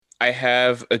I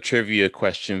have a trivia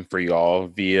question for y'all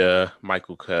via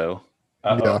Michael Coe.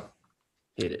 Yeah.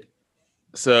 Hit it.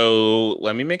 So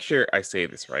let me make sure I say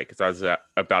this right because I was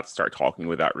about to start talking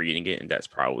without reading it, and that's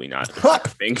probably not the smart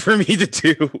thing for me to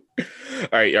do. All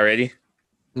right, y'all ready?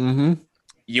 Mm-hmm.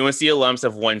 UNC alums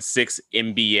have won 6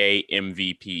 NBA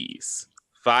MVPs.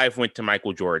 5 went to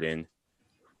Michael Jordan.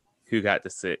 Who got the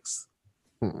 6th?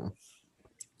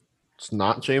 It's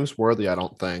not James Worthy, I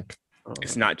don't think.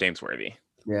 It's not James Worthy.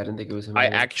 Yeah, I didn't think it was him. I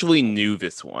either. actually knew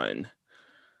this one.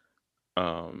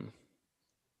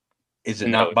 Is it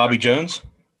No, not Bobby Jones?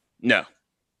 No.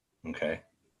 Okay.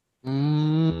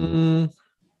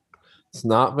 It's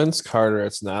not Vince Carter.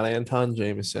 It's not Anton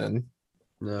Jameson.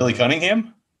 No. Billy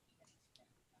Cunningham?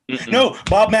 Mm-mm. No,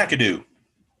 Bob McAdoo.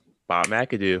 Bob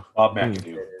McAdoo. Bob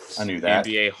McAdoo. I knew that.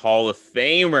 NBA Hall of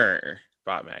Famer.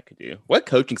 Bob McAdoo. What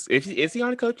coaching? Is he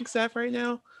on a coaching staff right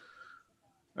now?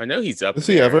 I know he's up. Is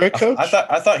he ever a coach?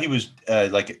 I thought he was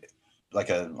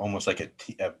almost like a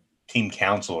team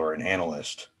counselor or an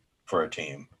analyst for a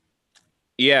team.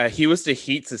 Yeah, he was the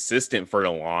Heat's assistant for the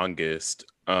longest.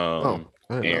 I didn't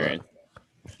know Aaron.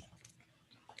 that.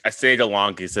 I say the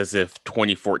longest as if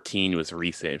 2014 was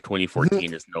recent.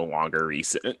 2014 is no longer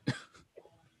recent.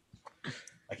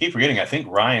 I keep forgetting. I think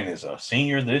Ryan is a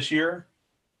senior this year.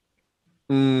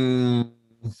 He's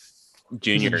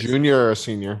Junior. a junior or a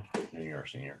senior? Junior or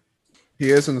senior. He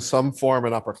is in some form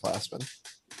an upperclassman.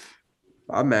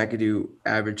 Bob McAdoo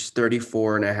averaged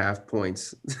 34.5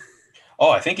 points. Oh,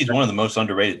 I think he's one of the most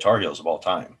underrated Tar Heels of all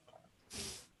time.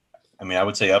 I mean, I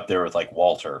would say up there with like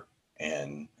Walter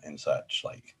and such.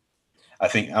 Like, I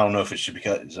don't know if it's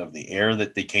because of the era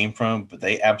that they came from, but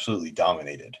they absolutely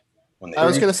dominated. I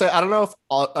was going to say, I don't know if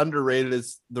underrated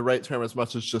is the right term as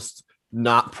much as just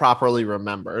not properly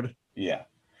remembered. Yeah.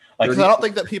 Because I don't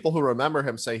think that people who remember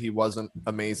him say he wasn't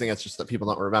amazing. It's just that people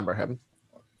don't remember him.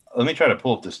 Let me try to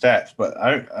pull up the stats, but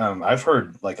I've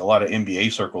heard like a lot of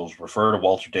NBA circles refer to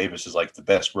Walter Davis as like the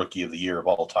best rookie of the year of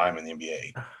all time in the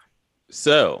NBA.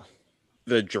 So,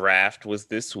 the draft was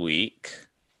this week.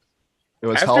 It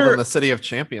was held in the City of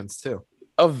Champions too.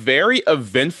 A very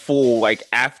eventful like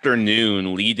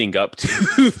afternoon leading up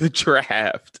to the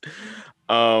draft.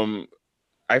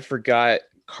 I forgot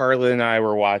Carla and I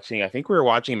were watching. I think we were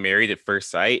watching Married at First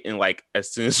Sight, and like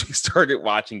as soon as we started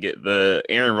watching it, the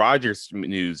Aaron Rodgers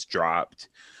news dropped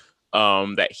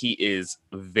that he is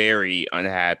very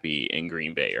unhappy in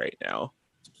Green Bay right now.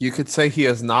 You could say he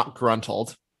is not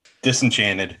gruntled.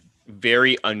 Disenchanted.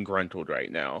 Very ungruntled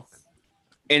right now.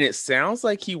 And it sounds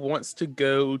like he wants to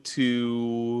go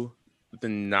to the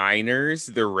Niners,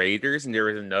 the Raiders, and there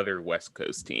was another West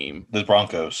Coast team. The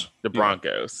Broncos. The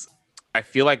Broncos. I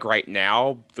feel like right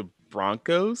now, the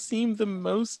Broncos seem the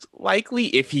most likely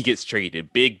if he gets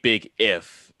traded. Big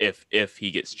if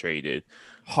he gets traded.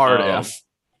 Hard if.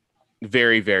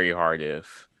 Very, very hard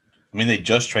if. I mean, they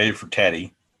just traded for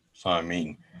Teddy. So, I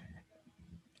mean,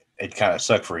 it kind of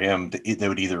sucked for him. They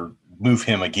would either move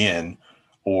him again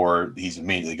or he's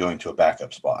immediately going to a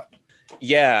backup spot.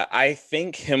 Yeah, I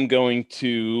think him going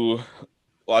to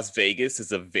Las Vegas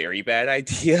is a very bad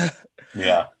idea.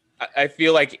 Yeah. I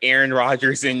feel like Aaron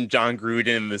Rodgers and John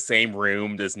Gruden in the same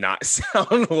room does not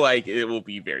sound like it will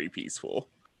be very peaceful.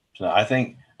 So I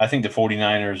think the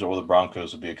 49ers or the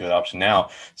Broncos would be a good option now,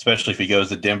 especially if he goes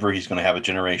to Denver. He's going to have a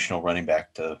generational running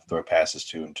back to throw passes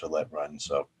to and to let run.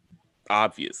 So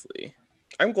obviously,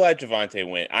 I'm glad Javonte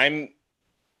went.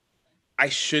 I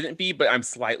shouldn't be, but I'm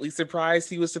slightly surprised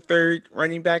he was the third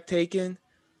running back taken.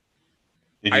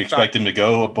 Did you expect him to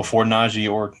go before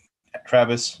Najee or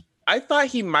Travis? I thought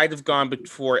he might have gone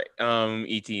before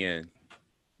ETN.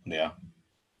 Yeah.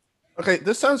 Okay,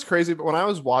 this sounds crazy, but when I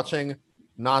was watching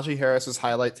Najee Harris's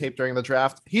highlight tape during the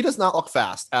draft, he does not look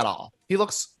fast at all. He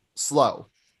looks slow.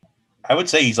 I would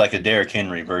say he's like a Derrick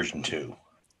Henry version 2.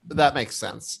 That makes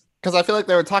sense. Because I feel like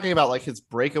they were talking about like his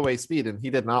breakaway speed, and he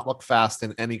did not look fast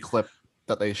in any clip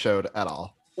that they showed at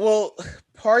all. Well,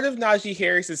 part of Najee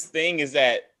Harris's thing is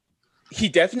that he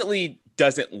definitely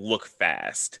doesn't look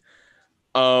fast.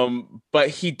 But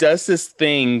he does this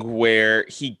thing where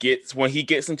when he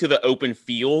gets into the open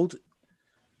field,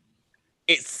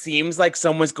 it seems like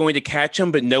someone's going to catch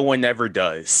him, but no one ever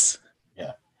does.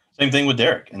 Yeah. Same thing with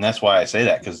Derrick. And that's why I say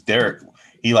that, because Derrick,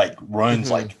 he like runs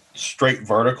like straight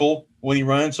vertical when he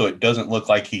runs, so it doesn't look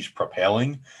like he's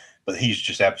propelling, but he's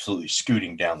just absolutely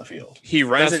scooting down the field. He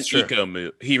runs in eco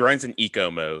mode. He runs in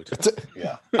eco mode.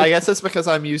 Yeah. I guess it's because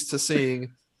I'm used to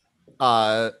seeing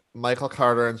Michael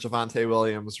Carter and Javonte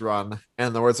Williams run, and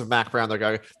in the words of Mac Brown, they're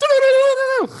going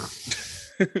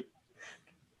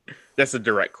That's a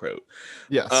direct quote.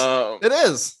 Yes, it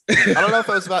is. I don't know if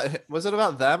it was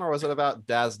about them or was it about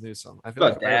Daz Newsome? I feel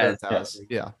like About it might have been Daz, Daz.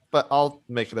 Yeah, but I'll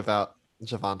make it about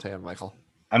Javante and Michael.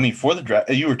 I mean, for the draft,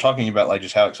 you were talking about like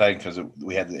just how exciting because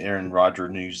we had the Aaron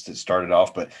Rodgers news that started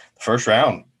off, but the first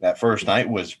round, that first night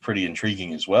was pretty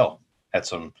intriguing as well. Had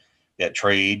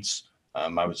trades.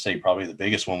 I would say probably the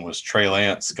biggest one was Trey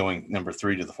Lance going number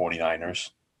 3 to the 49ers.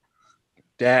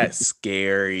 That's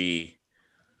scary.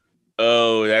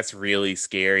 Oh, that's really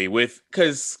scary.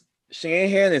 Because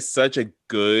Shanahan is so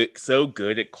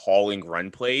good at calling run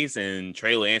plays, and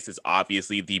Trey Lance is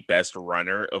obviously the best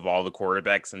runner of all the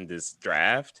quarterbacks in this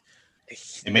draft.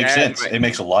 It makes sense. It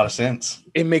makes a lot of sense.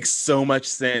 It makes so much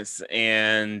sense,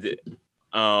 and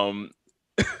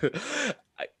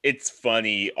it's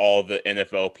funny, all the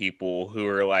NFL people who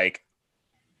are like,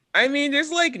 I mean,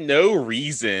 there's like no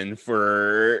reason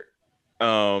for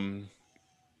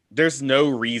there's no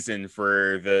reason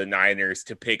for the Niners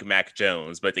to pick Mac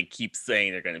Jones, but they keep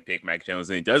saying they're going to pick Mac Jones,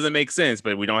 and it doesn't make sense,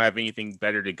 but we don't have anything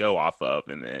better to go off of.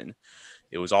 And then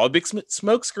it was all a big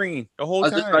smoke screen the whole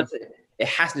time. It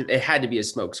had to be a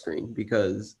smoke screen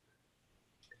because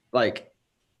like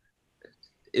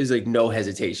it was like no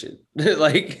hesitation.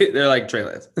 Like they're like Trey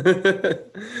Lance.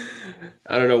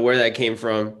 I don't know where that came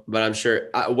from, but I'm sure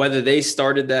whether they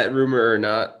started that rumor or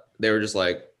not, they were just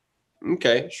like,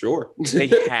 okay, sure. They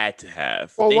had to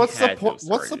have. Well, what's the point?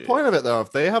 What's the point of it though?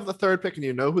 If they have the third pick and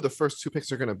you know who the first 2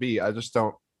 picks are going to be, I just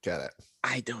don't get it.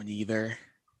 I don't either.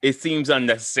 It seems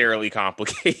unnecessarily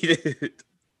complicated.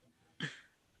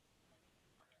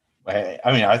 I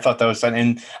mean, I thought that was fun.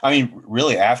 And I mean,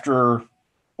 really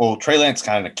Trey Lance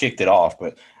kind of kicked it off,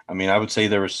 but I mean, I would say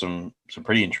there was some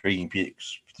pretty intriguing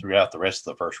picks throughout the rest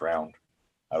of the first round.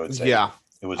 I would say, yeah,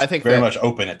 it was I think very much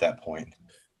open at that point.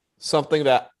 Something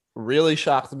that really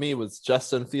shocked me was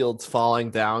Justin Fields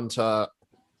falling down to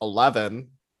 11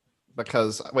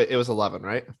 because it was 11,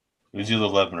 right? It was either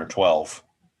 11 or 12.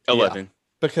 11. Yeah,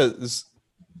 because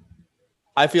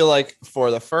I feel like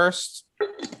for the first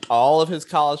all of his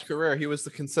college career, he was the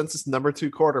consensus number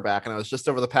 2 quarterback. And it was just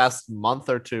over the past month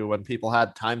or two when people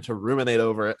had time to ruminate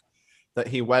over it that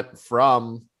he went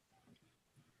from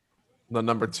the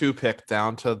number 2 pick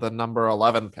down to the number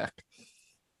 11 pick.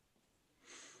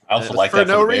 I also like that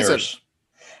for no the Bears.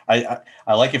 reason.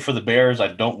 I like it for the Bears. I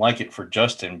don't like it for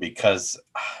Justin because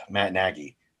Matt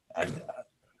Nagy.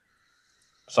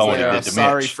 Someone did to Mitch.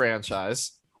 Sorry,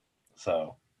 franchise.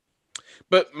 So,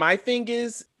 but my thing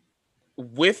is,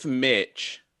 with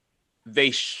Mitch,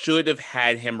 they should have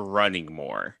had him running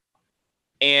more.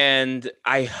 And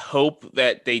I hope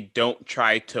that they don't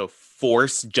try to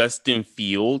force Justin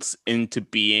Fields into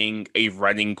being a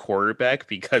running quarterback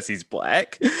because he's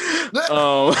black.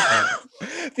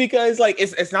 Because like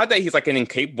it's not that he's like an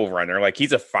incapable runner. Like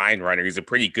he's a fine runner. He's a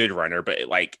pretty good runner, but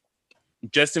like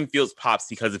Justin Fields pops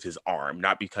because of his arm,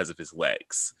 not because of his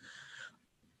legs.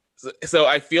 So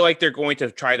I feel like they're going to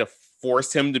try to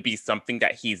force him to be something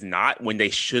that he's not when they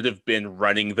should have been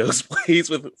running those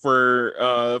plays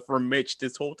for Mitch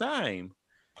this whole time.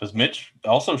 Because Mitch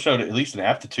also showed at least an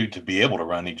aptitude to be able to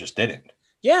run. He just didn't.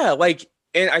 Yeah, like,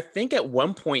 and I think at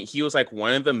one point he was like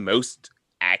one of the most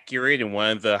accurate and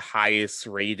one of the highest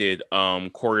rated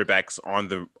quarterbacks on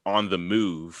the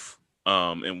move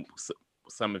in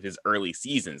some of his early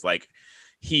seasons. Like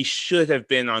he should have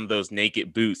been on those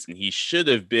naked boots and he should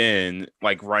have been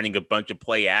like running a bunch of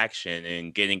play action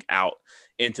and getting out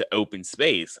into open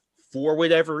space. For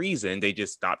whatever reason, they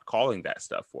just stopped calling that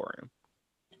stuff for him.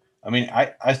 I mean,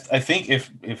 I think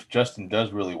if Justin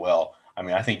does really well, I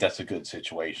mean, I think that's a good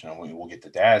situation. And we'll get to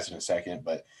Daz in a second,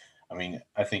 but I mean,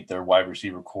 I think their wide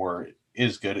receiver core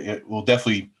is good. It will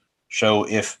definitely show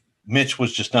if Mitch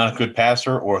was just not a good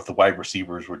passer or if the wide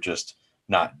receivers were just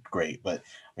not great. But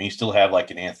I mean, you still have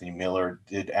like an Anthony Miller.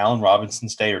 Did Allen Robinson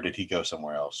stay or did he go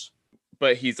somewhere else?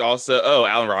 But he's also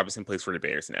Allen Robinson plays for the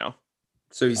Bears now.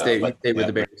 So he stayed with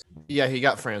the Bears. Yeah, he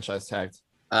got franchise tagged.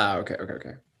 Okay.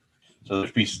 So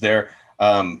there's pieces there.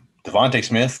 Devontae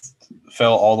Smith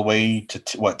fell all the way to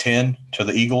 10 to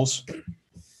the Eagles.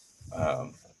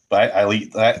 But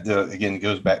again, it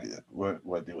goes back to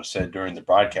what it was said during the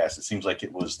broadcast. It seems like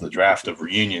it was the draft of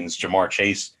reunions. Jamar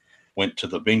Chase went to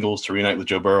the Bengals to reunite with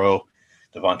Joe Burrow.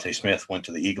 Devontae Smith went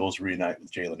to the Eagles to reunite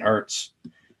with Jalen Hurts.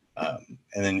 And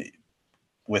then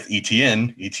with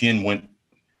ETN went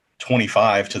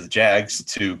 25 to the Jags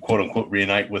to quote unquote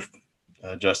reunite with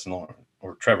Justin Lawrence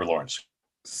or Trevor Lawrence.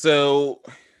 So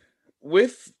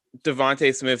with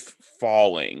Devontae Smith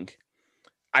falling,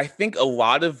 I think a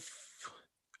lot of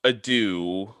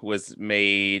ado was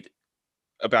made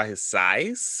about his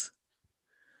size.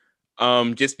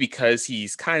 just because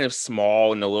he's kind of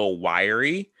small and a little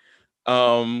wiry.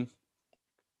 But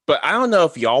I don't know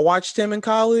if y'all watched him in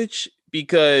college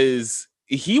because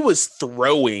he was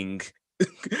throwing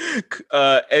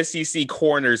SEC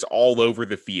corners all over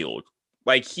the field.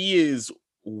 Like, he is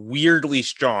weirdly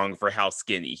strong for how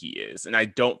skinny he is. And I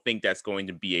don't think that's going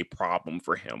to be a problem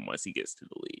for him once he gets to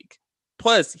the league.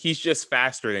 Plus, he's just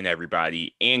faster than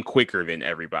everybody and quicker than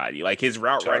everybody. Like, his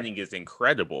route running is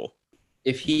incredible.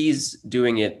 If he's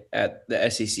doing it at the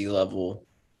SEC level,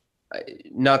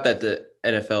 not that the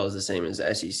NFL is the same as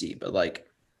the SEC, but like,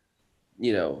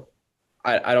 you know,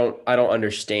 I don't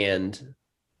understand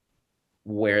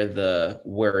where the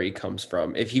worry comes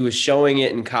from. If he was showing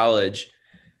it in college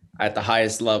at the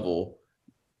highest level,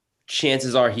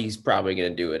 chances are he's probably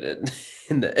going to do it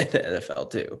in the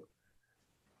NFL too.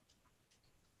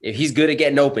 If he's good at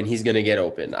getting open, he's going to get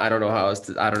open. I don't know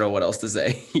I don't know what else to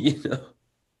say, you know.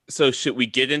 So should we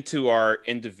get into our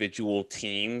individual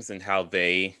teams and how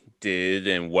they did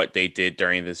and what they did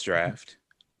during this draft?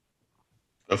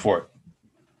 Go for it.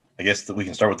 I guess that we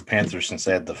can start with the Panthers since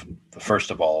they had the first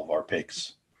of all of our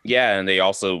picks. Yeah, and they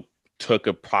also took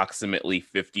approximately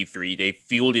 53. They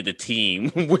fielded a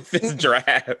team with this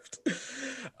draft.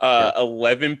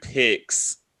 11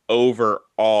 picks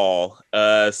overall,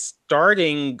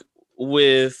 starting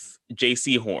with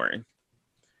J.C. Horn.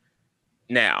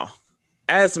 Now,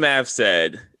 as Mav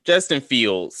said, Justin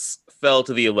Fields fell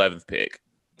to the 11th pick.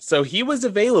 So he was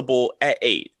available at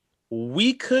 8.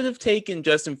 We could have taken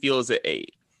Justin Fields at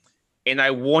 8. And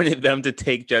I wanted them to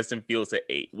take Justin Fields at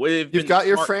 8. You've got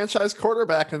your franchise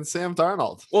quarterback in Sam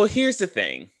Darnold. Well, here's the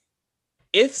thing.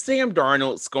 If Sam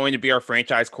Darnold's going to be our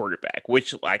franchise quarterback,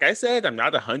 which, like I said, I'm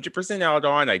not 100% out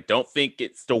on, I don't think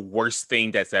it's the worst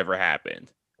thing that's ever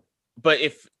happened. But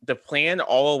if the plan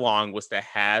all along was to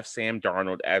have Sam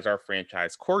Darnold as our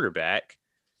franchise quarterback,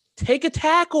 take a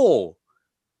tackle.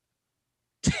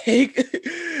 Take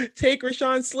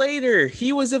Rashawn Slater.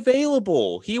 He was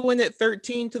available. He went at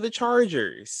 13 to the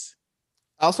Chargers.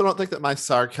 I also don't think that my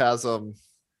sarcasm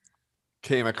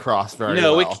came across very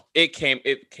well. No, it came.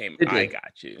 I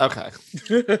got you. Okay.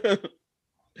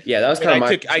 Yeah, that was kind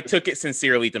of I took it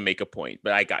sincerely to make a point,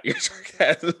 but I got your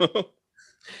sarcasm.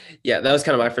 Yeah, that was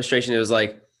kind of my frustration. It was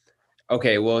like,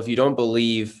 okay, well, if you don't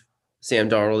believe Sam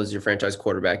Darnold is your franchise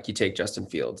quarterback, you take Justin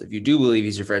Fields. If you do believe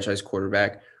he's your franchise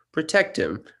quarterback, protect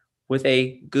him with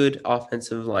a good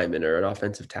offensive lineman or an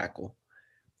offensive tackle.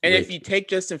 And if you take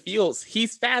Justin Fields,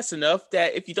 he's fast enough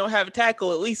that if you don't have a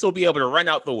tackle, at least he'll be able to run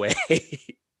out the way.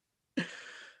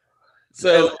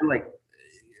 So,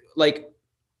 like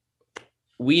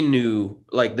we knew,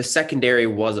 like, the secondary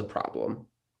was a problem.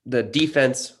 The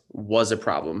defense was a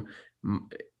problem,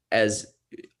 as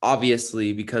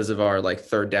obviously because of our like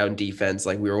third down defense.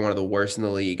 Like, we were one of the worst in the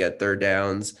league at third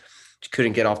downs.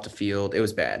 Couldn't get off the field. It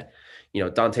was bad. You know,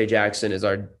 Dante Jackson is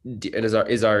our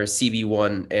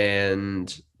CB1,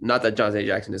 and not that Dante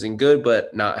Jackson isn't good,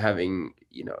 but not having,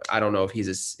 you know, I don't know if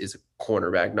is a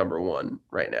cornerback number 1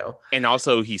 right now. And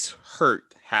also he's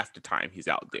hurt half the time he's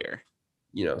out there.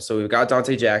 You know, so we've got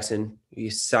Dante Jackson. We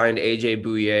signed AJ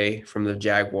Bouye from the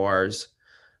Jaguars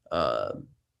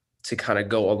to kind of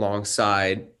go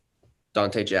alongside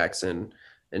Dante Jackson.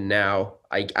 And now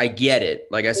I get it.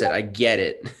 Like I said, I get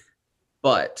it.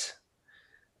 But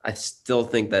I still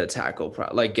think that a tackle,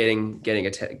 like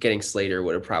getting Slater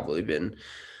would have probably been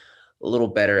a little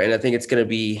better. And I think it's going to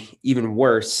be even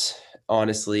worse,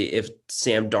 honestly, if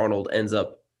Sam Darnold ends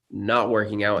up not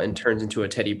working out and turns into a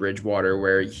Teddy Bridgewater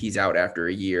where he's out after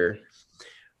a year,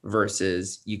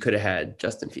 versus you could have had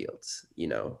Justin Fields, you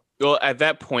know. Well, at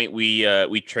that point, we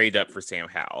trade up for Sam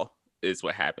Howell is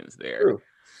what happens there. True.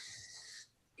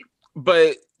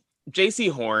 But J.C.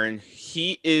 Horn,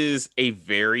 he is a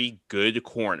very good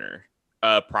corner.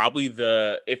 Probably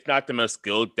if not the most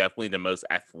skilled, definitely the most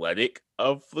athletic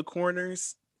of the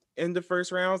corners in the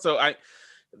first round. So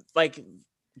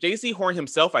J.C. Horn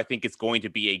himself, I think, is going to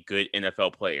be a good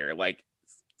NFL player. Like,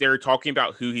 they're talking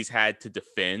about who he's had to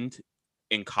defend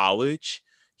in college.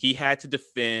 He had to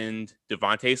defend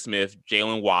Devontae Smith,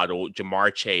 Jalen Waddle,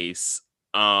 Jamar Chase,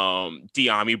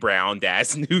 De'Ami Brown,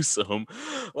 Daz Newsome.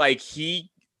 Like,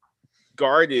 he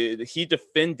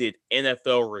defended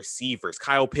NFL receivers,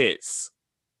 Kyle Pitts,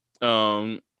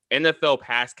 NFL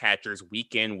pass catchers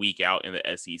week in, week out in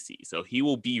the SEC. So he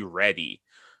will be ready.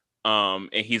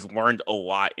 And he's learned a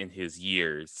lot in his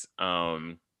years.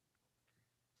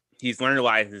 He's learned a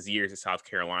lot in his years in South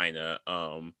Carolina.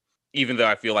 Even though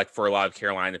I feel like for a lot of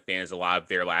Carolina fans, a lot of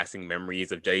their lasting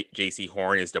memories of J.C.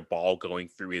 Horn is the ball going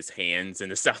through his hands in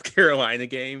the South Carolina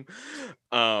game.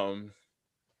 But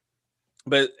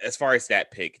as far as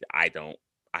that pick, I don't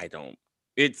I don't.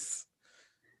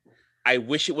 I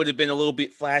wish it would have been a little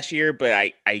bit flashier, but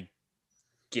I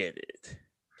get it.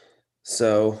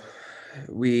 So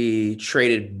we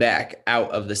traded back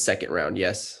out of the second round.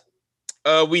 Yes.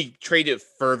 We traded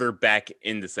further back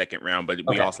in the second round, but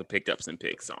we Okay. also picked up some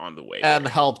picks on the way. And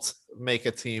there. helped make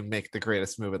a team make the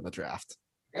greatest move in the draft.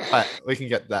 But we can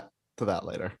get to that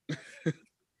later.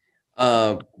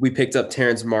 We picked up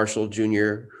Terrence Marshall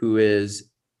Jr., who was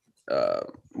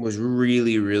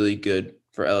really, really good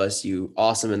for LSU.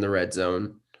 Awesome in the red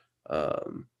zone. I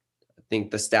think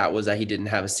the stat was that he didn't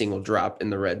have a single drop in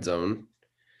the red zone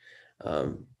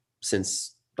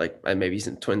since maybe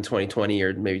since 2020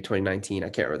 or maybe 2019. I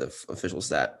can't remember the official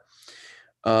stat.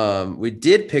 We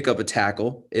did pick up a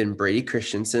tackle in Brady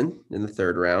Christensen in the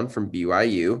third round from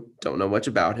BYU. Don't know much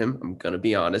about him. I'm going to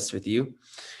be honest with you.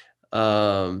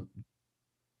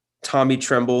 Tommy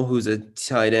Tremble, who's a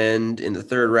tight end in the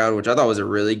third round, which I thought was a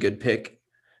really good pick.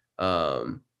 I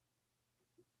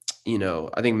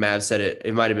think Mav said it.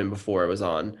 It might have been before it was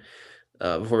on,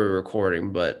 before we were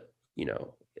recording, but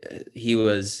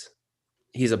he's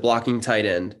a blocking tight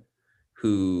end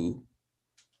who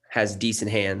has decent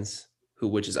hands,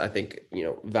 which is, I think,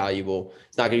 valuable.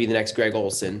 It's not going to be the next Greg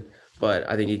Olsen, but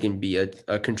I think he can be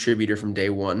a contributor from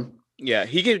day one. Yeah,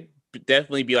 he could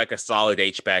definitely be like a solid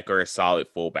H-back or a solid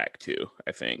fullback too,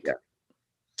 I think. Yeah.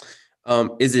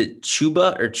 Is it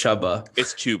Chuba or Chuba?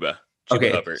 It's Chuba.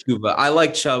 Okay, Hubbard. Chuba. I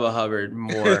like Chuba Hubbard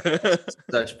more.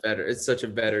 It's such a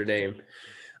better name.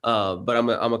 But I'm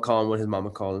gonna call him what his mama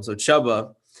called him. So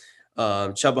Chuba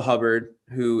Hubbard,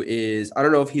 who is, I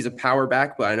don't know if he's a power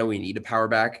back, but I know we need a power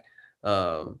back.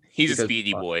 He's a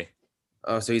speedy boy.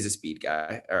 Oh, so he's a speed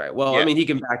guy. All right. Well, yeah. I mean, he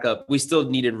can back up. We still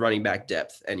needed running back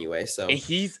depth anyway. So and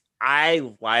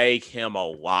I like him a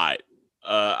lot.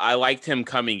 I liked him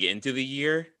coming into the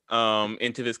year,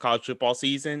 into this college football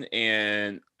season.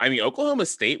 And I mean, Oklahoma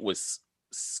State was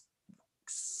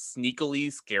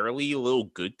sneakily, scarily a little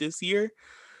good this year.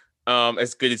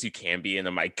 As good as you can be in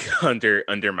a Mike under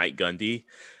Mike Gundy.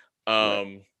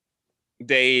 I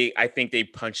think they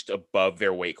punched above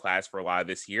their weight class for a lot of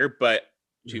this year, but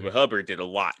Chuba Hubbard did a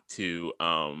lot to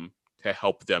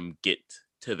help them get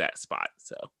to that spot.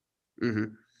 So,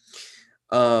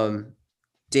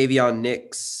 Davion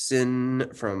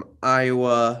Nixon from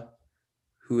Iowa,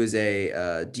 who is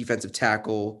a defensive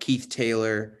tackle. Keith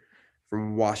Taylor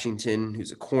from Washington,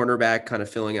 who's a cornerback, kind of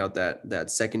filling out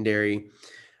that secondary.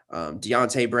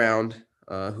 Deontay Brown,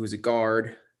 who's a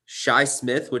guard. Shi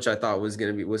Smith, which I thought was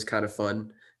kind of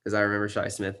fun because I remember Shi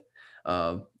Smith.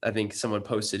 I think someone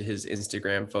posted his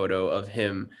Instagram photo of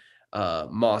him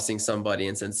mossing somebody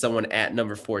and said someone at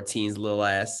number 14's little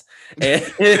ass, which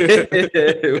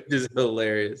is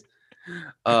hilarious.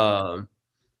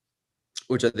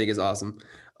 Which I think is awesome.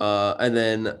 And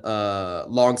then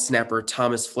long snapper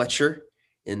Thomas Fletcher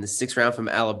in the 6th round from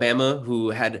Alabama, who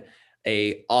had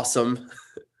a awesome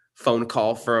phone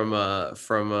call from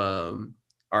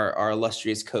our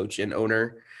illustrious coach and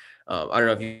owner. I don't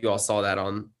know if you all saw that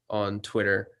on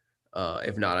Twitter.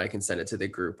 If not, I can send it to the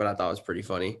group, but I thought it was pretty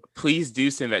funny. Please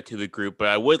do send that to the group. But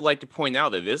I would like to point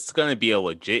out that this is going to be a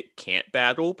legit camp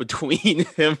battle between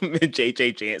him and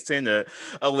JJ Jansen, a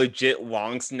legit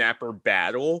long snapper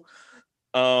battle.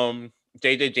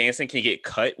 JJ Jansen can get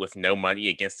cut with no money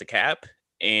against the cap.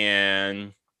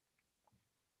 And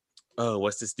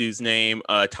what's this dude's name?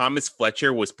 Thomas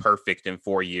Fletcher was perfect in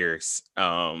 4 years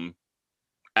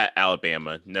at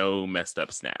Alabama. No messed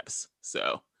up snaps.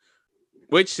 So,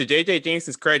 which to JJ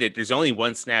Jansen's credit, there's only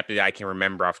one snap that I can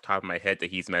remember off the top of my head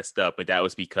that he's messed up, but that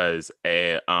was because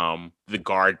the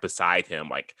guard beside him,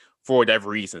 like for whatever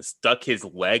reason, stuck his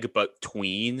leg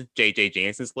between JJ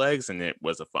Jansen's legs, and it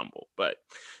was a fumble. But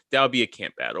that'll be a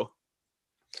camp battle.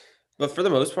 But for the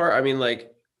most part, I mean,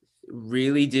 like,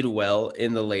 really did well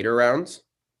in the later rounds.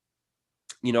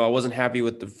 I wasn't happy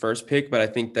with the first pick, but I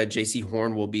think that JC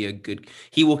Horn will be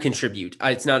he will contribute.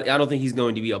 I don't think he's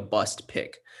going to be a bust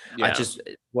pick. Yeah.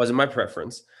 It wasn't my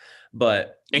preference,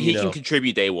 but he can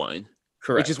contribute day one,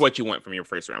 correct? Which is what you want from your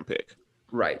first round pick,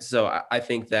 right? So I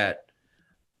think that,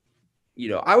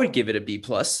 I would give it a B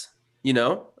plus. I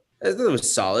thought it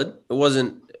was solid. It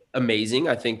wasn't amazing.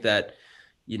 I think that,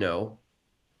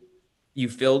 you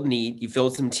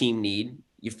filled some team need,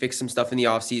 you fixed some stuff in the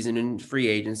offseason and free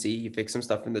agency, you fixed some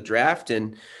stuff in the draft,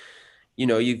 and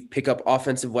you pick up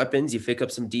offensive weapons, you pick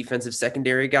up some defensive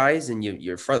secondary guys, and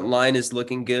your front line is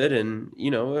looking good, and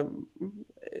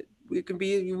we could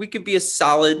be a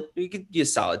solid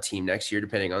team next year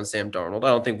depending on Sam Darnold. I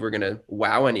don't think we're gonna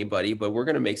wow anybody, but we're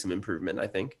gonna make some improvement, I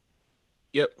think.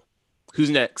 Yep. Who's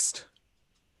next?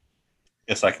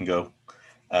 Yes, I can go.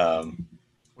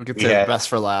 We could We say had- the best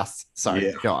for last. Sorry,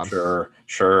 Yeah, go on.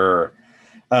 Sure.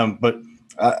 But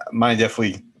mine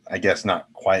definitely, I guess,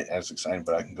 not quite as exciting,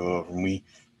 but I can go over. We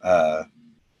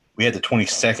had the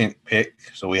 22nd pick,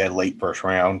 so we had late first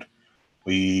round.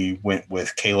 We went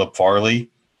with Caleb Farley.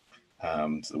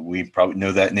 So we probably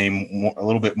know that name a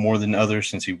little bit more than others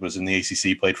since he was in the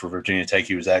ACC, played for Virginia Tech.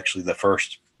 He was actually the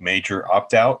first major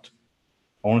opt-out,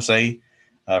 I want to say,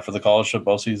 for the college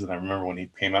football season. I remember when he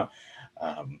came out.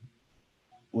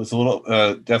 Was a little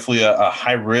definitely a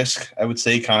high risk, I would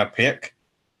say, kind of pick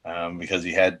because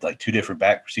he had like 2 different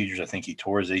back procedures. I think he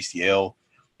tore his ACL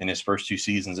in his first 2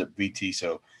 seasons at VT,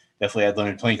 so definitely had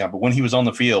limited playing time. But when he was on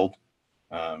the field,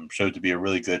 showed to be a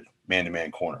really good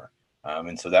man-to-man corner.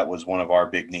 And so that was one of our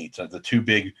big needs. The 2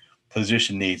 big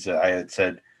position needs that I had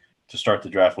said to start the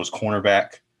draft was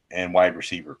cornerback and wide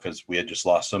receiver because we had just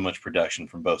lost so much production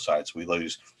from both sides. We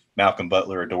lose Malcolm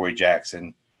Butler, Adoree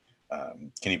Jackson,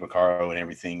 Kenny Vaccaro, and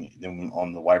everything. Then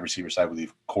on the wide receiver side, we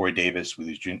leave Corey Davis, we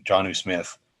leave Jonnu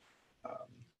Smith.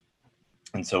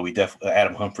 And so we definitely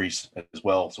Adam Humphries as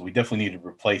well. So we definitely need to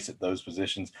replace at those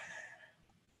positions.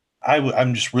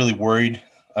 I'm just really worried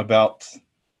about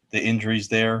the injuries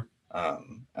there. I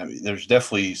mean, there's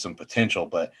definitely some potential,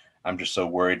 but I'm just so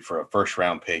worried for a first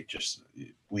round pick. Just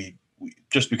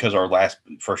because our last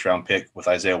first round pick with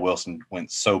Isaiah Wilson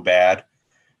went so bad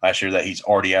last year that he's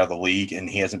already out of the league and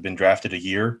he hasn't been drafted a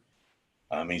year.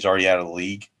 He's already out of the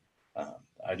league.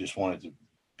 I just wanted to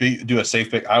do a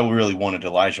safe pick. I really wanted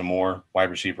Elijah Moore,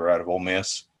 wide receiver out of Ole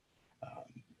Miss.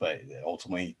 But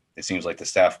ultimately, it seems like the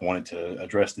staff wanted to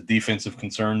address the defensive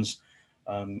concerns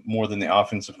more than the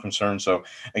offensive concerns. So,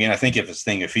 again, I think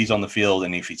if he's on the field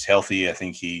and if he's healthy, I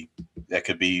think that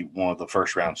could be one of the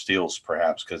first-round steals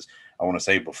perhaps because I want to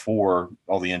say before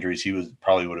all the injuries, he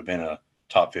probably would have been a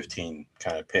top 15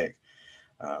 kind of pick.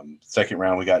 Second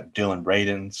round, we got Dylan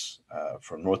Radins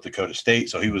from North Dakota State.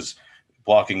 So he was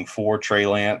blocking for Trey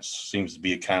Lance. Seems to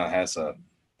be has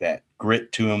that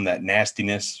grit to him, that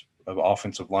nastiness of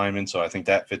offensive lineman. So I think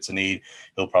that fits a need.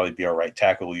 He'll probably be our right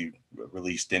tackle. We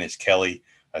released Dennis Kelly.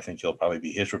 I think he'll probably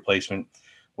be his replacement.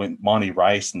 Went Monty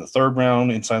Rice in the 3rd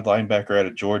round, inside linebacker out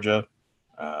of Georgia.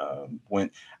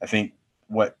 I think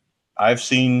what I've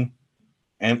seen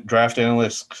and draft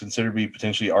analysts consider to be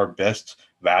potentially our best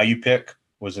value pick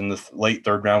was in the late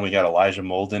 3rd round. We got Elijah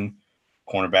Molden,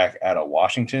 cornerback out of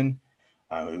Washington,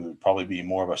 who would probably be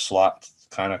more of a slot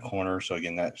kind of corner. So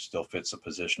again, that still fits a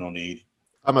positional need.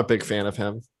 I'm a big fan of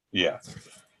him. Yeah.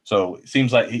 So it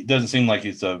seems like he doesn't seem like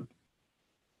he's a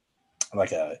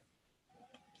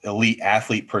elite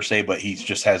athlete per se, but he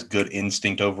just has good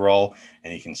instinct overall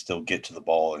and he can still get to the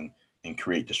ball and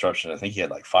create disruption. I think he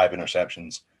had like 5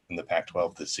 interceptions in the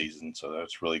Pac-12 this season. So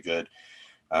that's really good.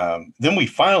 Then we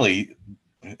finally,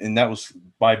 and that was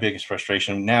my biggest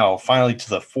frustration. Now, finally to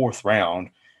the 4th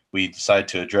round, we decide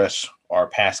to address our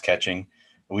pass catching.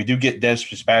 We do get Des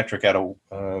Fitzpatrick out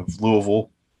of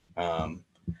Louisville.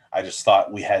 I just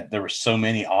thought there were so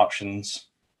many options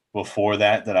before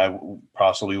that I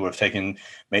possibly would have taken,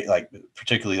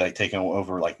 particularly taken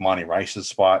over like Monty Rice's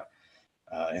spot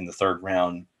in the 3rd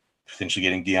round, potentially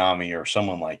getting Diami or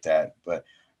someone like that. But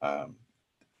and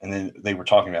then they were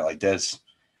talking about Des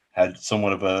had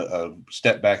somewhat of a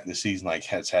step back this season,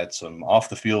 has had some off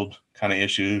the field kind of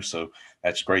issues. So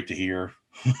that's great to hear.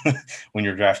 When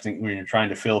you're trying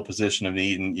to fill a position of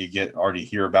need and you already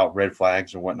hear about red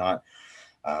flags or whatnot.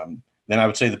 Then I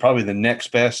would say probably the next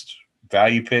best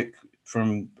value pick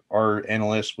from our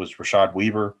analyst was Rashad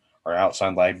Weaver, our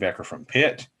outside linebacker from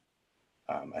Pitt.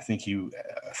 I think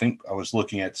I was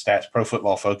looking at stats. Pro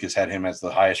Football Focus had him as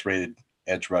the highest rated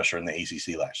edge rusher in the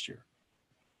ACC last year.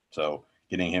 So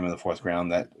getting him in the 4th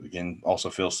round, that again also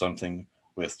feels something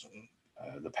with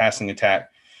the passing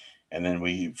attack. And then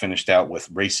we finished out with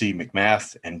Racey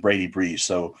McMath and Brady Breeze.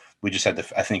 So we just had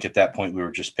to, I think at that point, we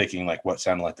were just picking what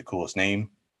sounded like the coolest name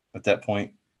at that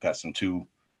point. Got some 2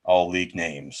 all-league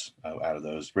names out of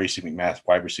those. Racey McMath,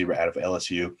 wide receiver out of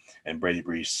LSU, and Brady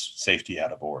Breeze, safety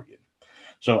out of Oregon.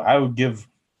 So I would give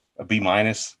a B-,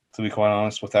 to be quite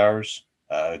honest, with ours,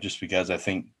 just because I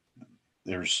think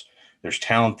there's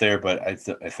talent there, but I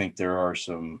think there are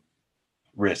some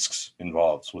risks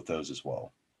involved with those as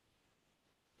well.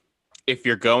 If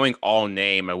you're going all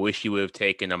name, I wish you would have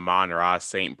taken Amon-Ra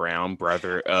St. Brown,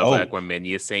 brother of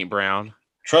Equiminius St. Brown.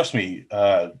 Trust me,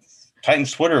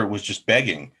 Titans Twitter was just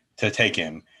begging to take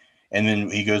him, and then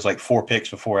he goes 4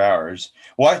 picks before ours.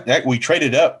 Well, we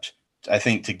traded up, I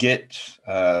think, to get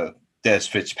Des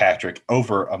Fitzpatrick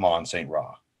over Amon-Ra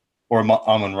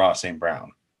St.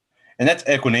 Brown, and that's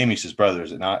Equinemius' brother,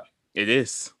 is it not? It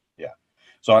is. Yeah.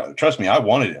 So trust me, I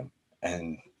wanted him,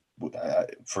 and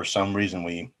for some reason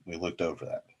we looked over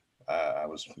that. I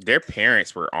was Their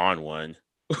parents were on one.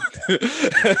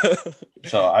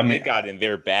 So I mean, they got in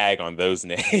their bag on those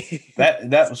names.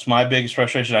 that was my biggest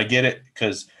frustration. I get it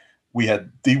because we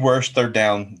had the worst third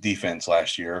down defense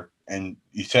last year, and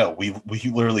you tell we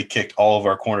literally kicked all of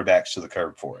our cornerbacks to the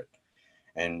curb for it.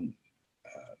 And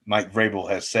Mike Vrabel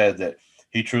has said that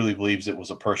he truly believes it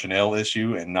was a personnel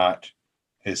issue and not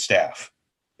his staff.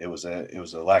 It was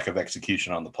a lack of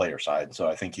execution on the player side. So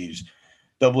I think he's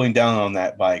doubling down on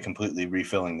that by completely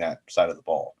refilling that side of the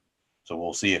ball. So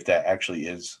we'll see if that actually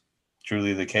is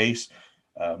truly the case.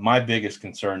 My biggest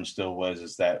concern still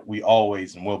is that we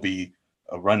always and will be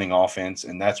a running offense,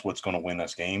 and that's what's going to win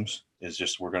us games. Is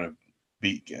just we're going to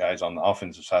beat guys on the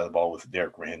offensive side of the ball with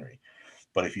Derrick Henry.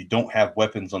 But if you don't have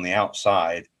weapons on the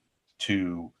outside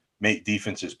to make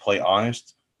defenses play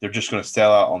honest, they're just going to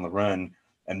sell out on the run,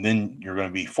 and then you're going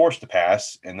to be forced to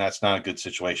pass, and that's not a good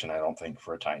situation, I don't think,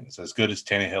 for a Titans. As good as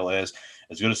Tannehill is,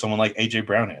 as good as someone like A.J.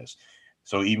 Brown is.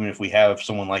 So even if we have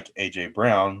someone like A.J.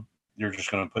 Brown, you're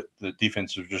just going to put the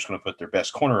defense are just going to put their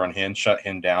best corner on him, shut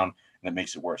him down, and that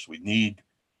makes it worse. We need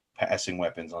passing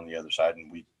weapons on the other side,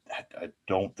 and I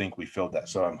don't think we filled that.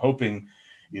 So I'm hoping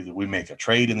either we make a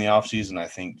trade in the offseason. I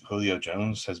think Julio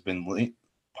Jones has been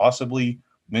possibly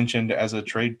mentioned as a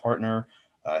trade partner.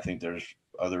 I think there's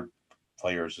other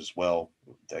players as well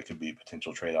that could be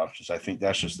potential trade options. I think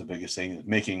that's just the biggest thing, is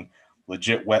making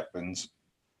legit weapons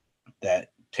that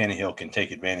Tannehill can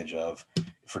take advantage of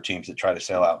for teams that try to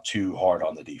sell out too hard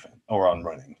on the defense or on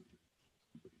running.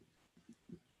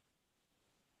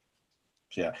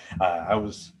 So yeah,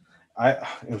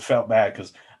 it felt bad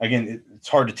because again, it's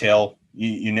hard to tell.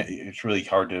 It's really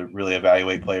hard to really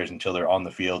evaluate players until they're on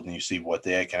the field and you see what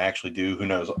they can actually do. Who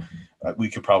knows? We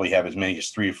could probably have as many as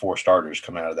 3 or 4 starters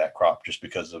come out of that crop just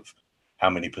because of how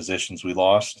many positions we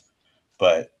lost.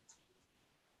 But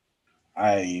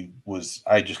I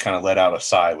just kind of let out a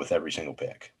sigh with every single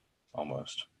pick,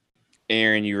 almost.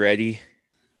 Aaron, you ready?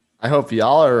 I hope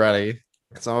y'all are ready,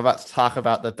 because I'm about to talk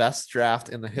about the best draft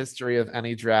in the history of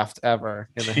any draft ever,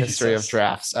 in the history of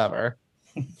drafts ever.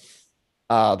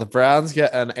 The Browns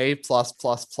get an A+++++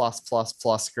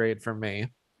 grade from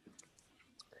me.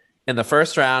 In the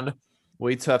first round,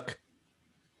 we took.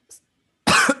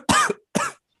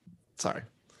 Sorry.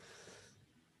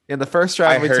 In the first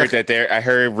round, I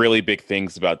heard really big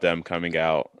things about them coming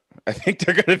out. I think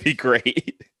they're going to be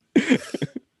great.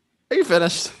 Are you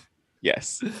finished?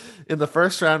 Yes. In the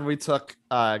first round, we took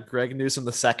Greg Newsome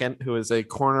II, who is a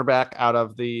cornerback out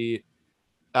of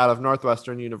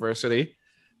Northwestern University.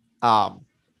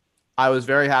 I was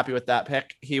very happy with that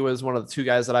pick. He was one of the 2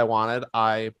 guys that I wanted.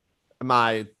 The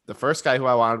first guy who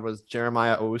I wanted was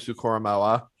Jeremiah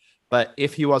Owusu-Koramoah, but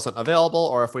if he wasn't available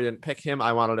or if we didn't pick him,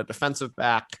 I wanted a defensive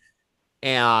back,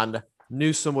 and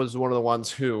Newsome was one of the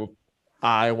ones who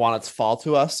I wanted to fall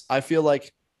to us. I feel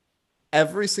like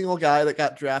every single guy that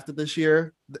got drafted this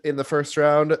year in the first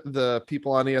round, the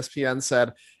people on ESPN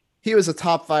said he was a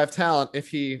top 5 talent if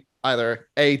he either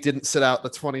A, didn't sit out the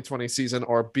 2020 season,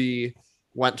 or B,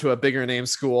 went to a bigger name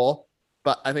school.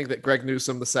 But I think that Greg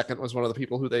Newsome II was one of the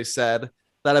people who they said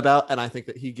that about, and I think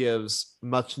that he gives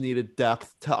much needed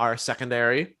depth to our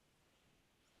secondary.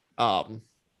 In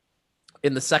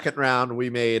the second round,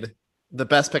 we made the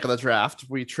best pick of the draft.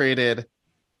 We traded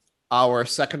our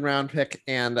second round pick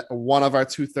and one of our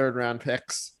 2 third-round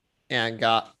picks, and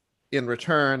got in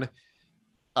return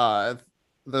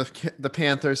the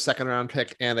Panthers' second round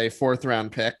pick and a 4th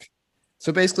round pick.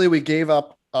 So basically, we gave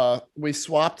up. We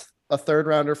swapped a 3rd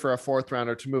rounder for a 4th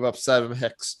rounder to move up 7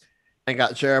 picks, and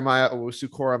got Jeremiah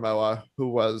Owusu-Koramoah, who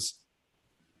was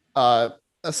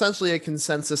essentially a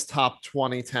consensus top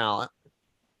 20 talent,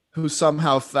 who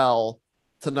somehow fell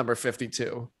to number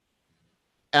 52.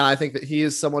 And I think that he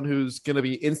is someone who's going to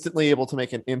be instantly able to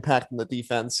make an impact in the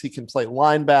defense. He can play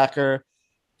linebacker.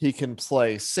 He can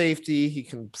play safety. He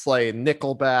can play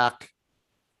nickelback.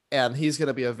 And he's going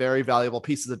to be a very valuable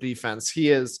piece of the defense. He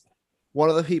is one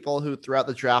of the people who throughout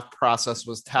the draft process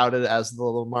was touted as the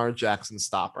Lamar Jackson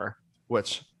stopper,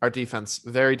 which our defense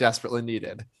very desperately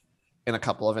needed in a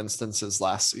couple of instances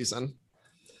last season.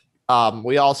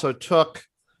 We also took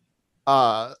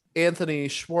Anthony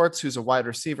Schwartz, who's a wide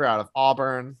receiver out of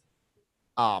Auburn.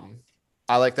 I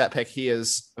like that pick. He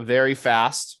is very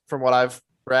fast from what I've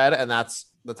read, and that's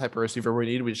the type of receiver we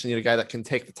need. We just need a guy that can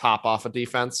take the top off of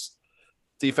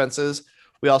defenses.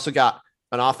 We also got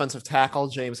an offensive tackle,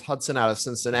 James Hudson, out of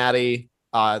Cincinnati.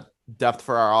 Depth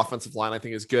for our offensive line, I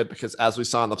think, is good, because as we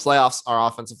saw in the playoffs, our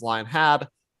offensive line had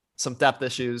some depth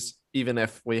issues, even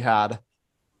if we had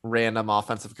random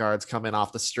offensive guards come in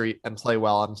off the street and play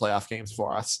well in playoff games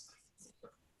for us.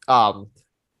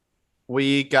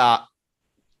 We got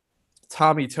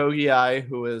Tommy Togiai,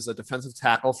 who is a defensive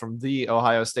tackle from the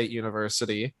Ohio State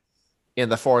University, in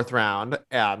the 4th round,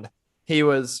 and he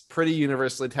was pretty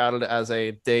universally touted as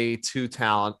a day 2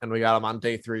 talent, and we got him on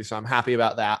day 3, so I'm happy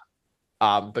about that.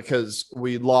 Because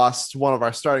we lost one of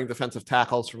our starting defensive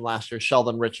tackles from last year,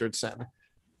 Sheldon Richardson,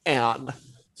 and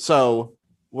so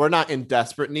we're not in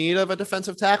desperate need of a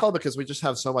defensive tackle because we just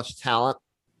have so much talent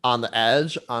on the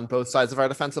edge on both sides of our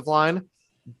defensive line,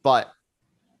 but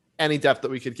any depth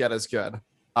that we could get is good.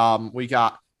 We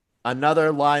got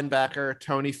another linebacker,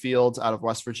 Tony Fields, out of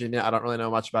West Virginia. I don't really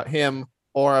know much about him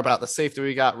or about the safety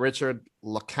we got, Richard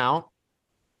LeCount.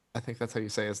 I think that's how you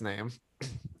say his name.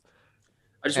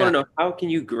 I just want to know, how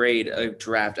can you grade a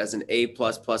draft as an A+++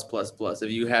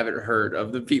 if you haven't heard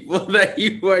of the people that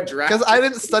you are drafting? Because I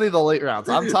didn't study the late rounds.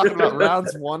 I'm talking about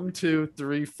rounds 1, 2,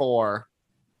 3, 4.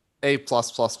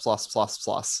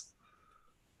 A++++++.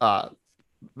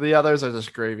 The others are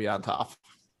just gravy on top.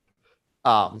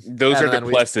 Those are the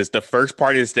pluses. The first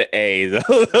part is the A.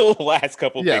 The last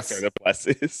couple picks are the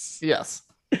pluses. Yes.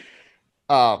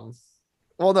 Well,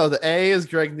 no, the A is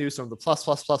Greg Newsome. The plus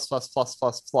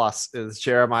is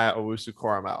Jeremiah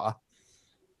Owusu-Koramoah.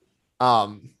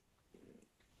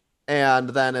 And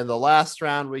then in the last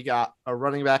round, we got a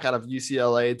running back out of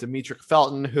UCLA, Demetric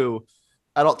Felton, who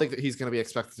I don't think that he's going to be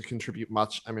expected to contribute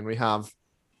much. I mean, we have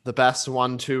the best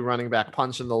 1-2 running back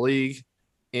punch in the league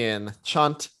in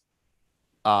Chunt.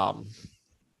 And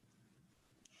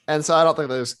so I don't think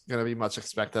there's going to be much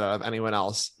expected out of anyone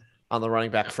else on the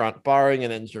running back front, barring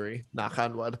an injury, knock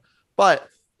on wood. But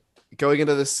going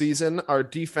into this season, our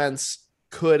defense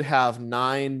could have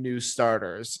 9 new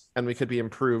starters, and we could be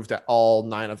improved at all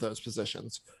 9 of those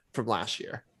positions from last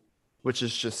year, which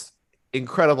is just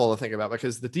incredible to think about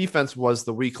because the defense was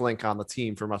the weak link on the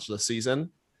team for much of the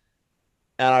season.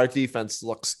 And our defense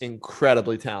looks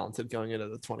incredibly talented going into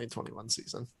the 2021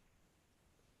 season.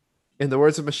 In the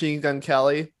words of Machine Gun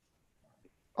Kelly,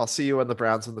 I'll see you when the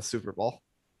Browns win the Super Bowl.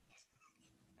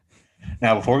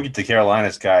 Now, before we get to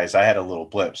Carolina's guys, I had a little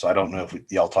blip, so I don't know if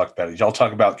y'all talked about it. Did y'all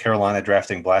talk about Carolina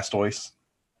drafting Blastoise?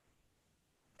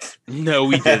 No,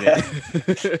 we didn't.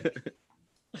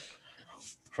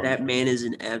 That man is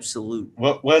an absolute.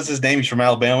 What was his name? He's from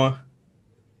Alabama.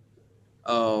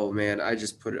 Oh man, I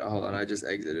just put it. Hold on, I just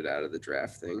exited out of the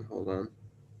draft thing. Hold on.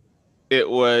 It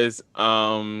was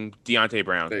Deontay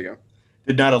Brown. There you go.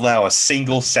 Did not allow a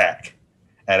single sack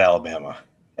at Alabama,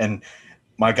 and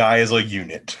my guy is a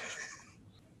unit.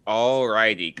 All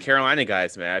righty, Carolina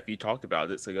guys, Matt. You talked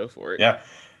about it, so go for it. Yeah.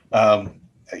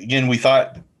 Again, we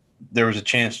thought there was a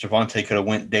chance Javonte could have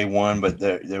went day 1, but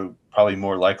they're probably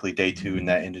more likely day 2, and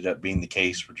that ended up being the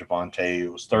case for Javonte. It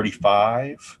was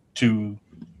 35 to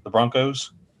the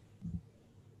Broncos.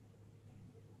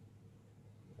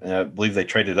 And I believe they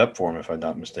traded up for him, if I'm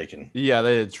not mistaken. Yeah,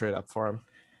 they did trade up for him.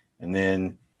 And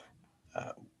then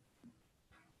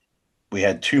we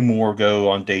had 2 more go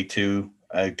on day 2.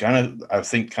 I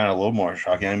think kind of a little more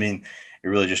shocking. I mean, it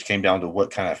really just came down to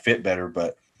what kind of fit better,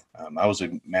 but I was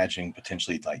imagining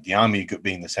potentially like Diami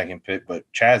being the second pick, but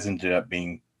Chaz ended up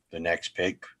being the next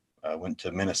pick. Went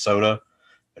to Minnesota.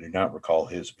 I do not recall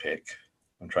his pick.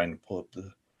 I'm trying to pull up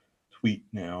the tweet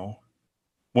now.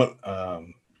 What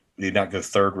did not go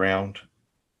 3rd round?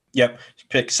 Yep,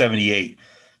 pick 78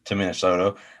 to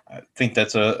Minnesota. I think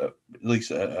that's at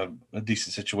least a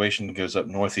decent situation. He goes up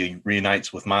north. He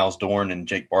reunites with Miles Dorn and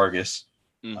Jake Vargas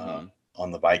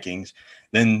on the Vikings.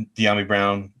 Then De'Ami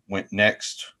Brown went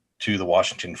next to the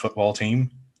Washington football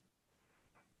team.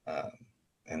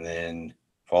 And then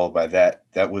followed by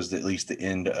that was at least the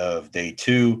end of day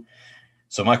 2.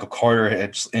 So Michael Carter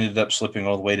had ended up slipping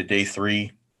all the way to day 3,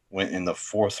 went in the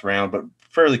 4th round, but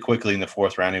fairly quickly in the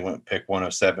 4th round, he went pick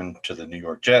 107 to the New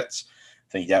York Jets.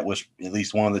 I think that was at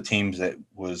least one of the teams that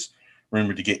was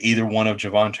rumored to get either one of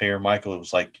Javonte or Michael. It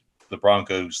was like the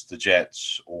Broncos, the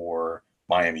Jets, or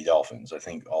Miami Dolphins. I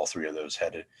think all 3 of those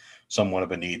had somewhat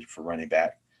of a need for running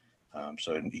back.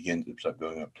 So he ends up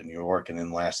going up to New York. And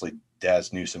then lastly,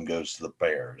 Daz Newsome goes to the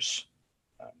Bears.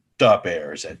 The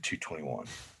Bears at 221.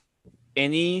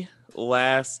 Any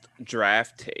last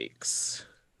draft takes?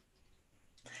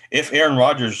 If Aaron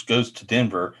Rodgers goes to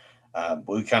Denver,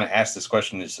 we kind of asked this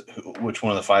question: is which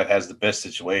one of the 5 has the best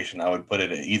situation? I would put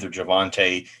it at either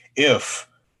Javonte if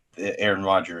Aaron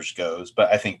Rodgers goes,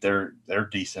 but I think they're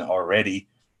decent already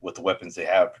with the weapons they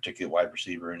have, particularly wide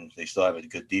receiver, and they still have a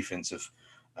good defensive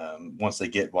once they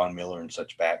get Von Miller and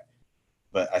such back.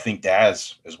 But I think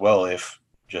Daz as well, if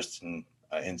Justin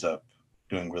ends up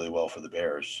doing really well for the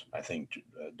Bears, I think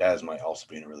Daz might also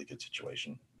be in a really good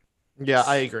situation. Yeah,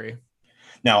 I agree.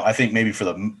 Now, I think maybe for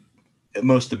the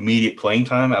most immediate playing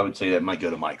time, I would say that might go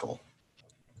to Michael.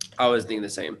 I was thinking the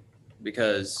same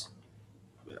because,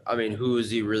 I mean, who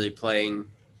is he really playing?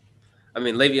 I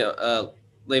mean,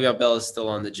 Le'Veon Bell is still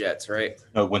on the Jets, right?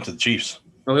 No, went to the Chiefs.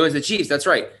 Oh, he was the Chiefs. That's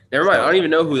right. Never mind. I don't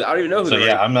even know who. So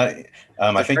yeah, I'm not.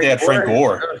 I think they had Frank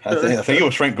Gore. I think it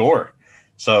was Frank Gore.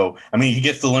 So I mean, he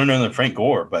gets to learn under Frank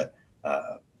Gore, but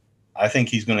I think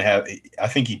he's going to have. I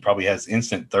think he probably has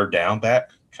instant third down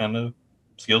back kind of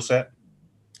skill set.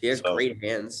 He has great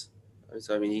hands,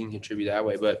 so I mean, he can contribute that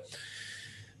way. But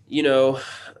you know,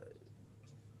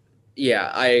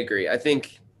 yeah, I agree. I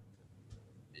think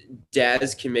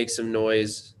Daz can make some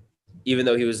noise, even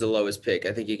though he was the lowest pick.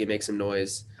 I think he can make some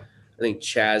noise. I think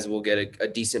Chaz will get a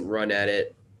decent run at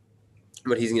it,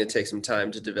 but he's going to take some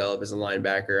time to develop as a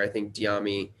linebacker. I think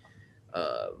Diami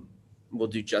will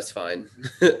do just fine.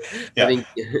 Yeah.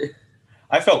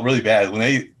 I felt really bad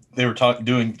when they were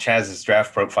doing Chaz's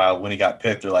draft profile when he got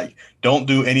picked. They're like, don't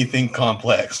do anything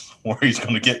complex or he's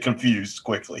going to get confused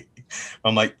quickly.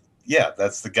 I'm like, yeah,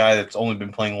 that's the guy that's only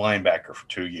been playing linebacker for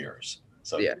 2 years.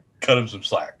 So yeah, cut him some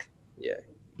slack. Yeah.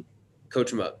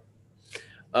 Coach him up.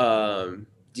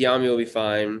 Diami will be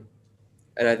fine.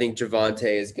 And I think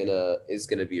Javonte is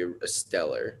gonna be a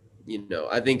stellar. You know,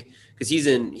 I think because he's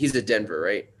at Denver,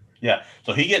 right? Yeah.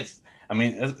 So he gets. I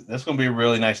mean, that's going to be a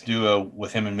really nice duo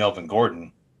with him and Melvin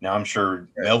Gordon. Now I'm sure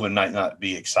Melvin might not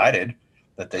be excited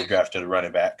that they drafted a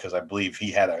running back because I believe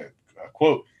he had a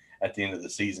quote at the end of the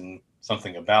season,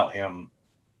 something about him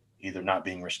either not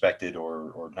being respected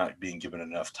or not being given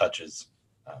enough touches.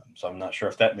 So I'm not sure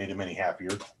if that made him any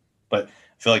happier, but I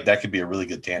feel like that could be a really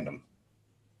good tandem.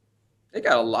 They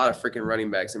got a lot of freaking running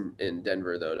backs in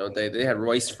Denver, though, don't they? They had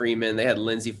Royce Freeman. They had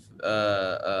Lindsey.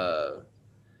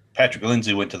 Patrick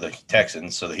Lindsey went to the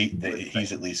Texans, so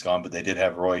he's at least gone. But they did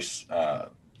have Royce.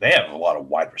 They have a lot of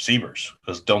wide receivers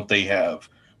because don't they have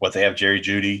they have Jerry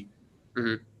Jeudy?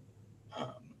 Mm-hmm.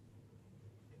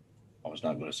 I was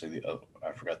not going to say the other.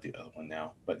 I forgot the other one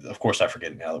now, but of course I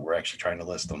forget it now that we're actually trying to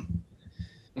list them.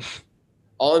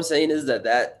 All I'm saying is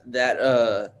that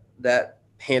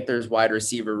Panthers wide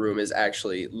receiver room is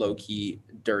actually low key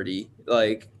dirty.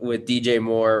 Like with DJ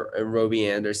Moore and Robbie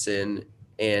Anderson,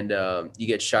 and you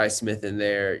get Shi Smith in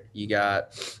there. You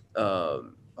got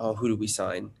who did we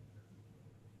sign?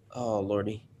 Oh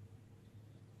Lordy.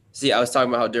 See, I was talking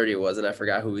about how dirty it was, and I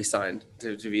forgot who we signed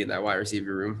to be in that wide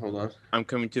receiver room. Hold on. I'm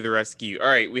coming to the rescue. All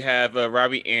right, we have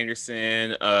Robbie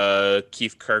Anderson,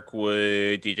 Keith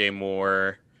Kirkwood, DJ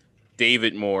Moore,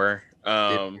 David Moore,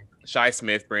 Shi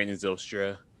Smith, Brandon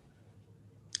Zylstra.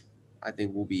 I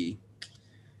think we'll be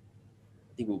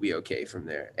okay from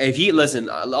there. If he listen,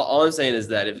 all I'm saying is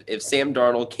that if Sam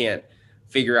Darnold can't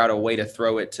figure out a way to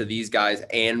throw it to these guys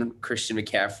and Christian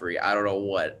McCaffrey, I don't know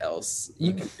what else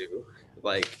you can do.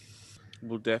 Like,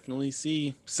 we'll definitely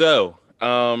see. So,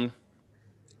 LaMelo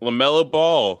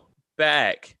Ball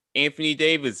back, Anthony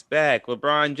Davis back,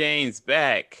 LeBron James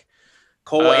back,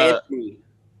 Cole Anthony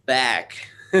back.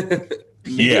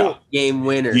 Yeah, game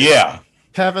winner. Yeah,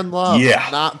 Kevin Love. Yeah,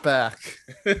 not back.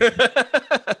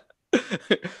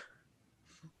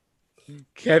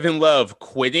 Kevin Love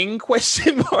quitting?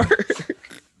 Question mark.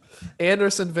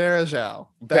 Anderson Varejao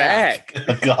back.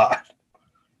 God.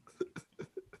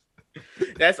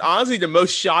 That's honestly the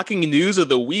most shocking news of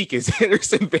the week is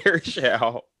Anderson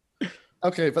Varejao.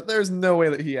 Okay, but there's no way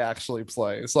that he actually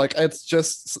plays. Like, it's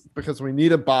just because we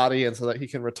need a body and so that he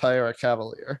can retire a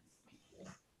Cavalier.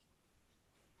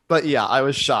 But yeah, I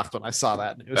was shocked when I saw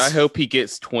that news. I hope he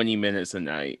gets 20 minutes a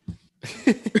night.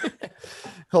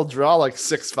 He'll draw like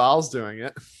 6 fouls doing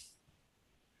it.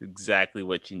 Exactly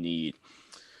what you need.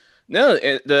 No,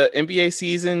 the NBA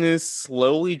season is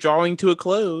slowly drawing to a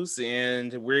close,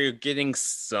 and we're getting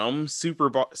some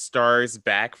superstars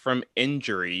back from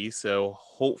injury. So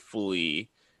hopefully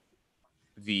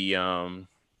the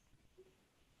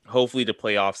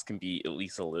playoffs can be at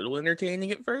least a little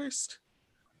entertaining at first.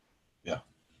 Yeah.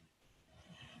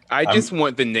 I just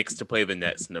want the Knicks to play the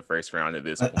Nets in the first round at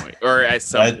this point, or at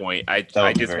some point. I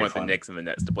just want the Knicks and the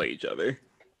Nets to play each other.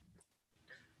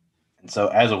 And so,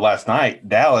 as of last night,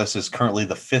 Dallas is currently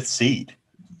the 5th seed.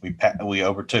 We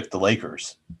overtook the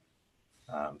Lakers.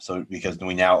 So because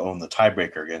we now own the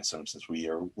tiebreaker against them since we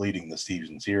are leading the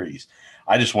season series.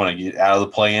 I just want to get out of the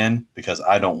play-in because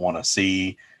I don't want to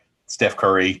see Steph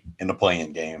Curry in the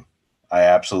play-in game. I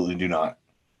absolutely do not.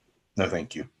 No,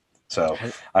 thank you. So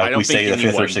we stay the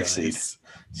 5th or 6th seed.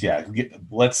 Yeah,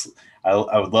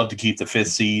 I would love to keep the 5th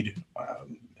seed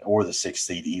or the 6th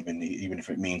seed, even if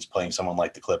it means playing someone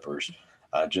like the Clippers,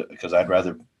 because I'd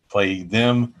rather play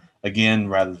them again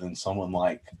rather than someone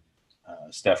like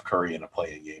Steph Curry in a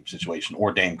play-in game situation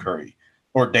or Dame Curry.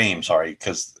 or Dame, sorry,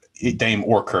 because Dame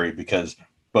or Curry, because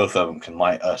both of them can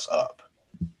light us up.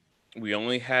 We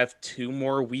only have 2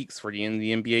 more weeks for the end of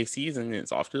the NBA season, and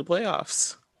it's off to the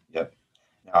playoffs. Yep.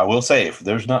 Now, I will say, if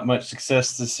there's not much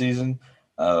success this season,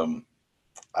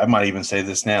 I might even say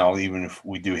this now, even if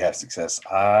we do have success,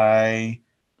 I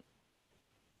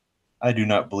do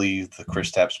not believe the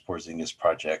Kristaps Porzingis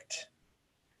project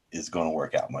is going to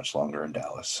work out much longer in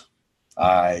Dallas.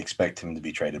 I expect him to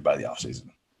be traded by the offseason.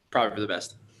 Probably for the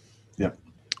best. Yep.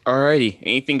 Alrighty.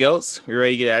 Anything else? We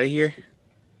ready to get out of here? I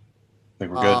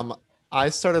think we're good. I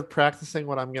started practicing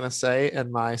what I'm gonna say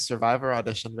in my Survivor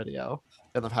audition video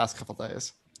in the past couple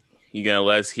days. You gonna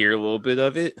let us hear a little bit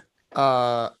of it?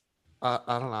 I don't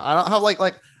know. I don't have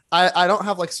I don't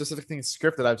have like specific things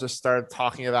scripted. I've just started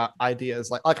talking about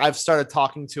ideas. Like I've started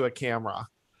talking to a camera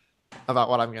about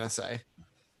what I'm gonna say.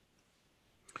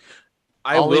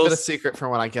 I'll leave it a secret for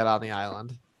when I get on the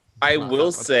island. I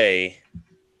will say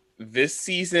this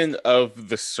season of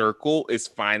The Circle is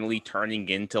finally turning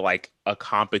into like a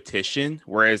competition,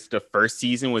 whereas the first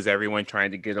season was everyone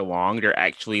trying to get along. They're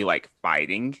actually like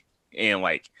fighting and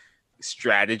like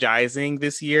strategizing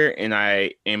this year, and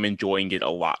I am enjoying it a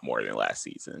lot more than last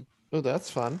season. Oh, that's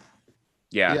fun.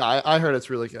 Yeah, I heard it's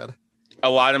really good. A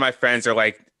lot of my friends are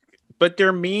like, but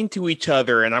they're mean to each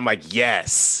other, and I'm like,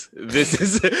 yes, this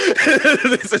is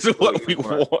this is what we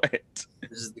want.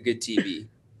 This is the good TV.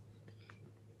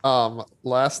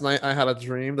 Last night I had a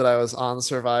dream that I was on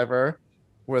Survivor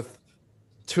with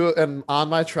two, and on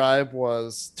my tribe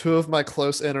was 2 of my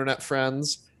close internet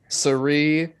friends,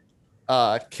 Sari,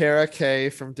 Kara K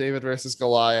from David versus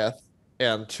Goliath,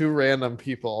 and 2 random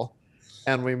people,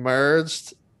 and we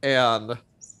merged, and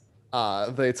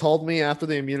they told me after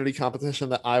the immunity competition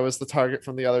that I was the target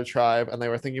from the other tribe, and they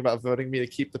were thinking about voting me to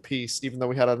keep the peace, even though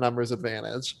we had a numbers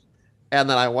advantage. And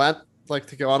then I went like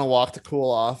to go on a walk to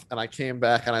cool off, and I came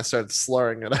back and I started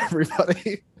slurring at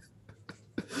everybody.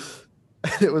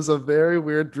 And it was a very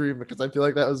weird dream because I feel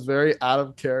like that was very out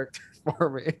of character for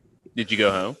me. Did you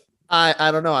go home?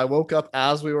 I don't know. I woke up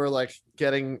as we were like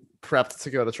getting prepped to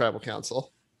go to tribal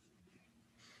council.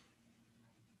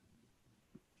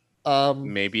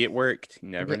 Maybe it worked. You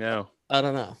never know. I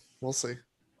don't know. We'll see.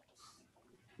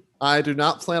 I do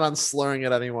not plan on slurring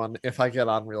at anyone if I get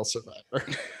on Real Survivor.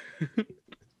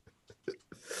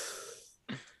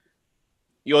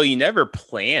 Well, you never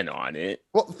plan on it.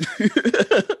 Well,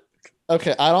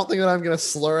 okay, I don't think that I'm going to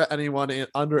slur at anyone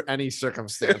under any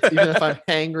circumstance, even if I'm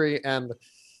hangry and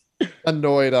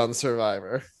annoyed on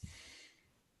Survivor.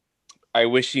 I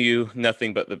wish you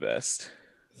nothing but the best.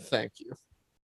 Thank you.